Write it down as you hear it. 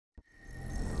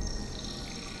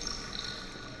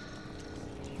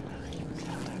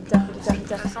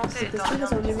santé est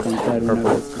en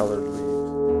Purple colored leaves.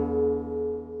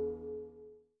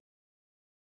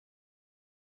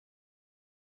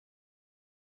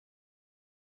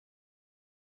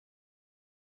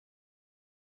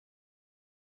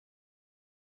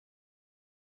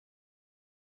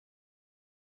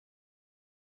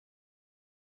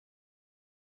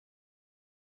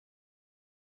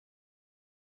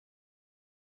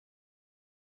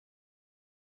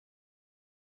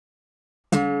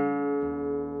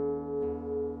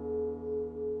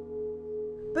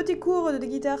 Petit cours de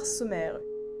guitare sommaire.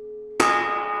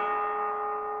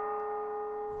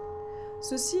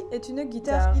 Ceci est une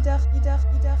guitare.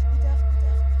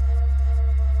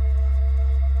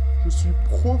 Je suis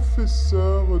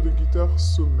professeur de guitare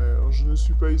sommaire. Je ne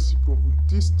suis pas ici pour vous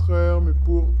distraire, mais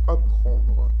pour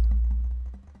apprendre.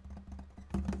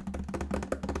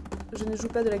 Je ne joue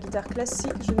pas de la guitare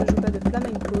classique, je ne joue pas de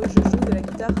flamenco, je joue de la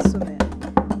guitare sommaire.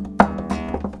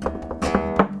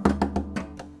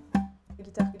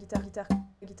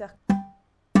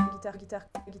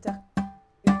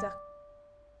 Guitare.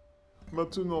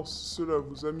 Maintenant, si cela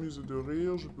vous amuse de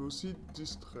rire, je peux aussi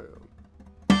distraire.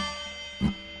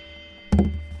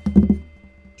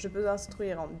 Je peux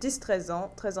instruire en 10-13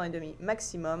 ans, 13 ans et demi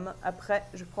maximum. Après,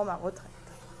 je prends ma retraite.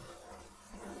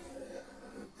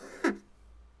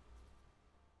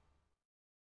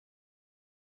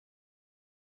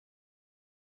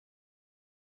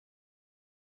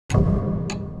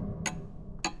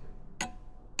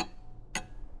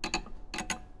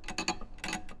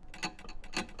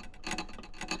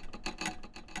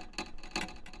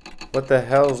 What the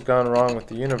hell's gone wrong with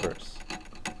the universe?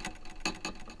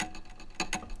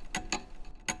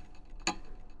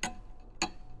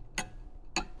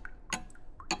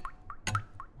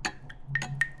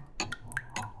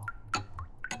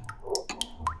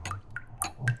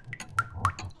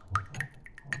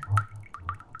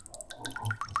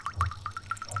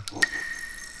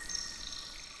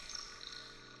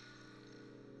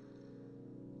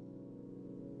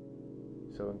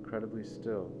 So incredibly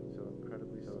still.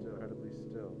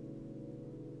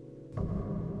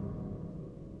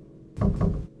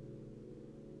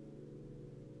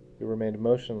 We remained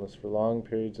motionless for long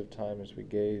periods of time as we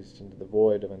gazed into the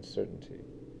void of uncertainty.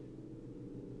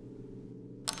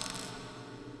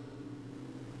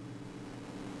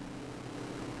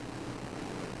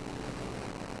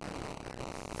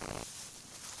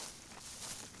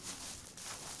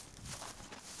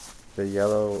 The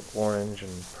yellow, orange,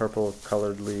 and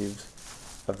purple-colored leaves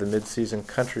of the mid-season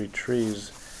country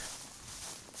trees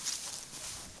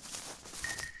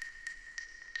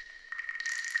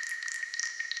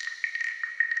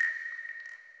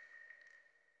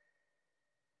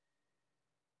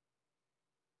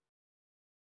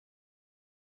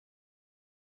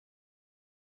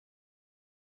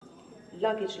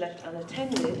Luggage left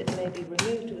unattended may be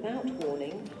removed without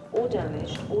warning or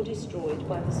damaged or destroyed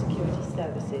by the security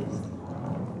services.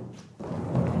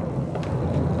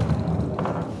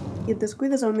 I et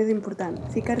descuides el més important,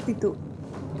 ficar-t'hi tu.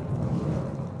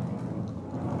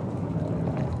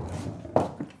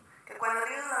 Que quan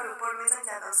arribis a l'aeroport més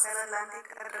enllà del cel atlàntic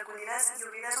et recolliràs i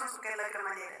obriràs un suquet la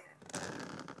cremallera.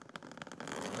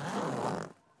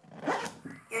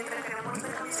 I entre cremuts de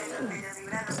camisetes velles i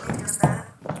bragues mig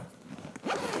gastades,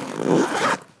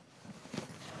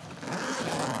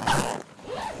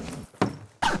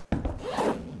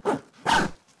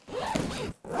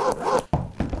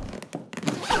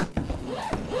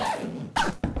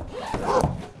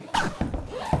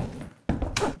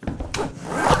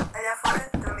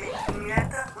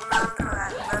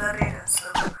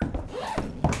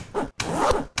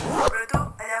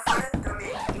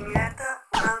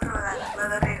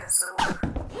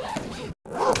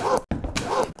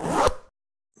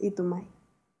 i tu mai.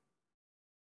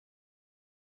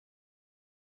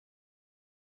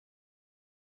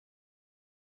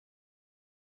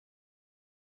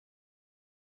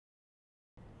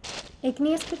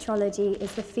 Igneous petrology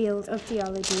is the field of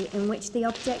geology in which the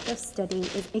object of study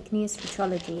is igneous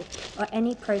petrology, or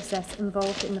any process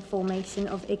involved in the formation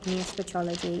of igneous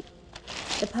petrology.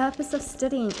 The purpose of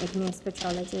studying igneous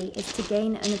petrology is to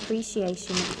gain an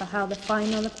appreciation for how the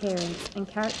final appearance and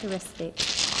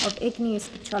characteristics of igneous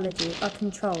petrology are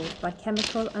controlled by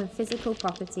chemical and physical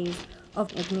properties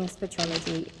of igneous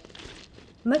petrology.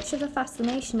 Much of the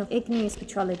fascination of igneous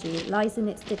petrology lies in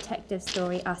its detective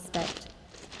story aspect.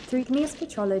 Through igneous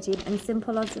petrology and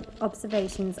simple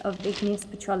observations of igneous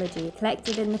petrology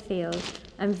collected in the field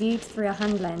and viewed through a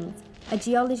hand lens, a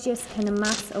geologist can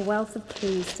amass a wealth of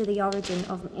clues to the origin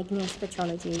of igneous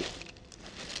petrology.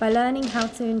 By learning how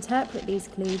to interpret these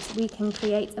clues, we can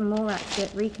create a more accurate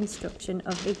reconstruction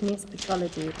of igneous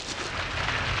petrology.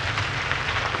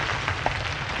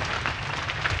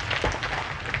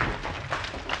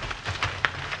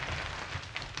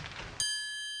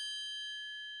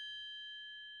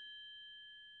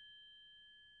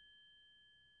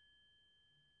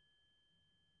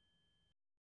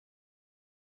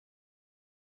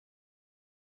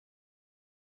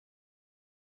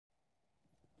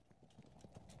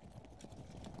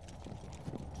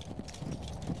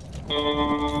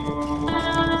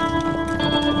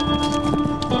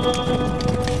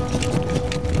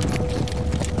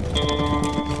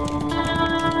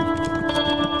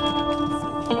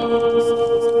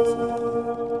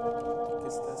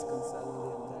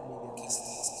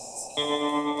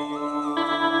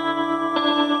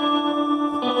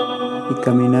 Y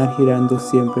caminar girando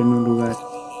siempre en un lugar.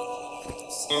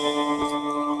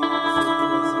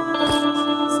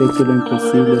 Sé que lo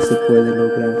imposible se puede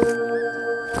lograr,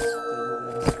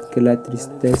 que la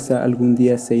tristeza algún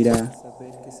día se irá.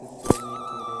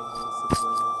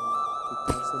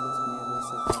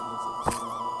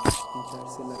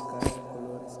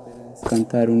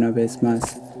 Cantar una vez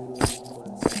más.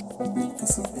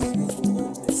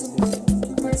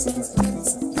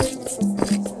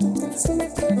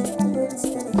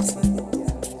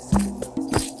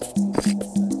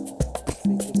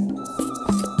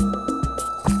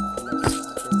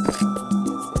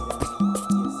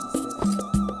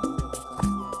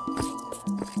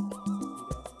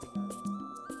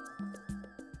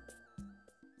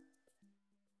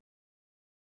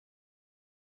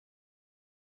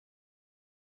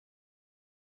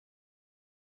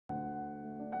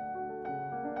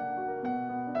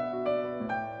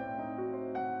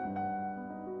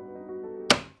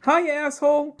 Hi,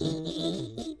 asshole!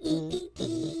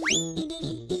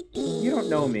 You don't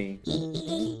know me.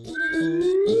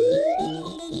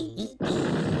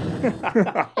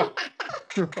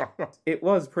 It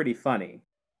was pretty funny.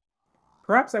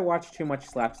 Perhaps I watched too much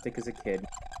slapstick as a kid.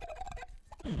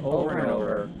 Over and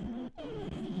over.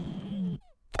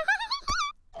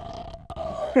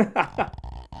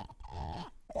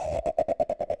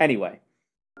 Anyway.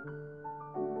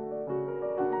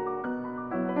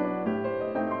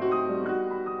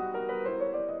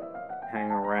 Hang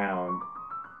around.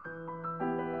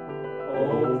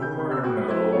 Over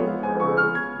and over.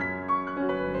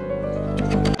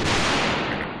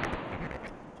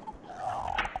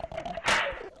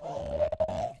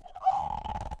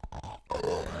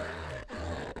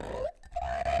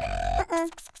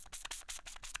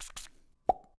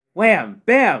 Wham!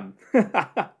 Bam!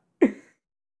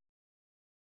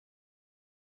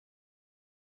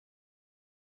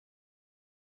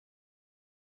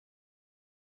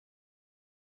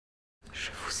 Je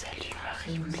vous salue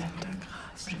Marie, pleine de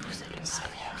grâce. Je vous salue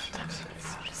Seigneur, je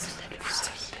vous salue vous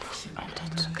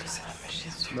Anton, que ça va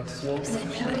Jésus. La foi,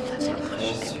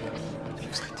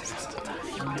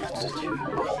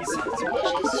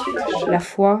 La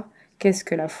foi, qu'est-ce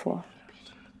que la foi?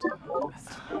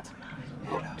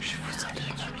 Je vous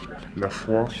salue Marie. la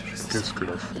foi, qu'est-ce que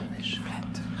la foi?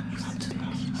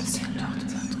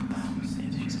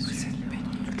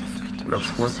 La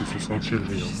foi, c'est se sentir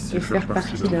rien. Et faire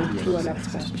partie d'un tout à la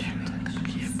fois.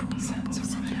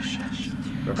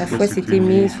 La foi, c'est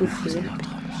aimer et souffrir.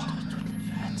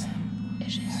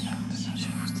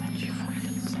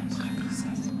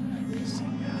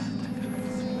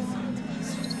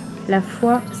 La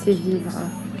foi, c'est vivre.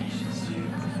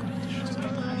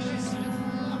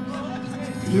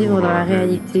 Vivre dans la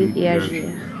réalité et agir.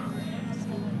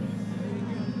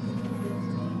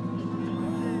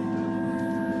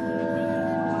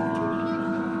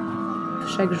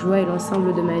 Chaque joie est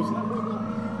l'ensemble de ma vie.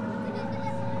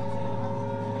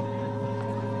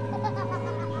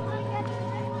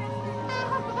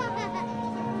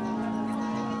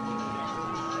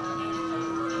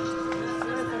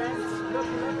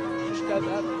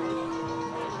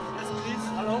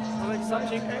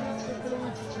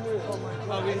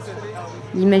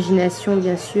 L'imagination,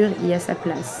 bien sûr, y a sa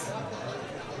place.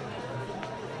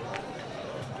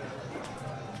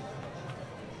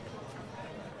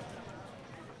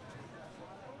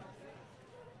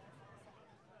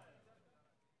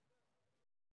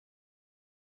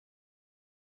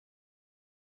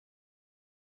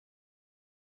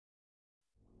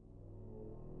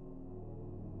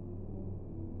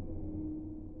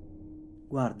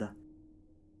 Guarda.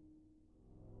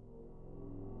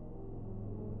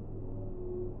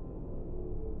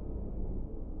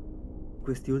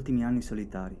 Questi ultimi anni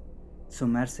solitari,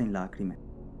 sommersa in lacrime.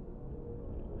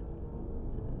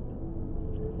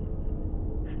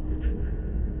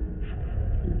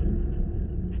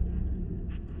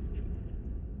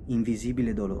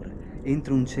 invisibile dolore,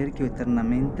 entro un cerchio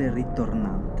eternamente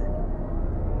ritornante.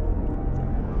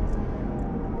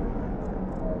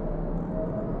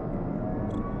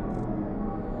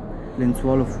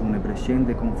 Lenzuolo funebre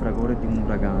scende con fragore di un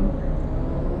uragano.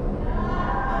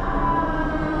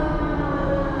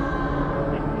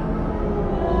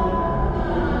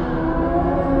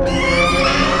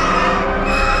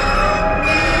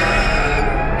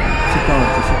 Si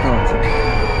torce.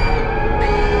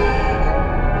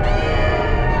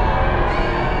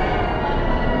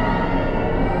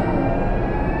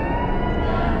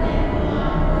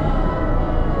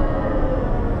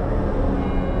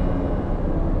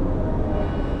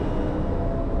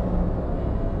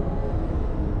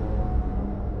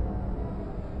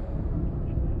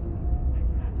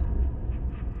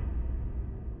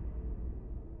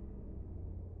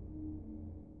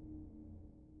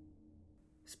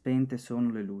 Spente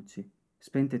sono le luci,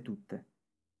 spente tutte.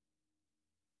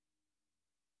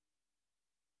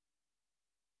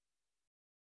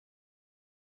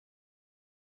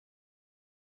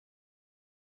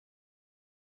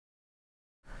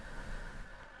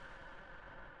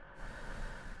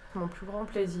 Mon plus grand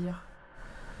plaisir,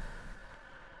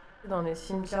 dans les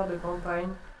cimetières de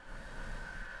campagne,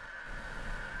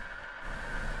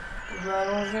 je dois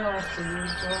allonger entre deux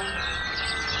tombes.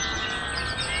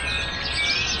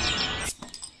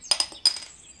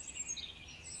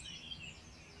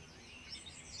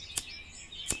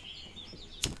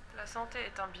 La santé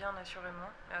est un bien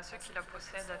assurément, et à ceux qui la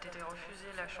possèdent a été refusé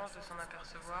la chance de s'en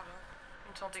apercevoir.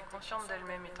 Une santé consciente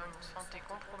d'elle-même étant une santé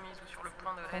compromise ou sur le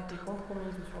point de l'être.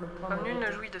 Comme nul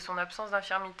ne jouit de son absence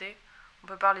d'infirmité, on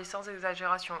peut parler sans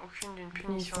exagération aucune d'une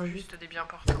punition juste des bien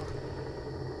portants.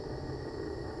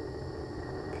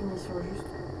 Punition juste.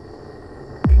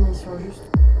 Punition juste.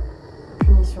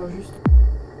 Punition juste.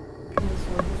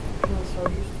 Punition juste. Punition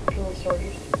juste. Punition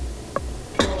juste.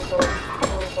 Punition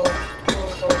juste.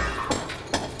 Punition juste.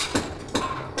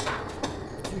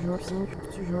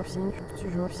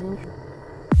 Toujours signe.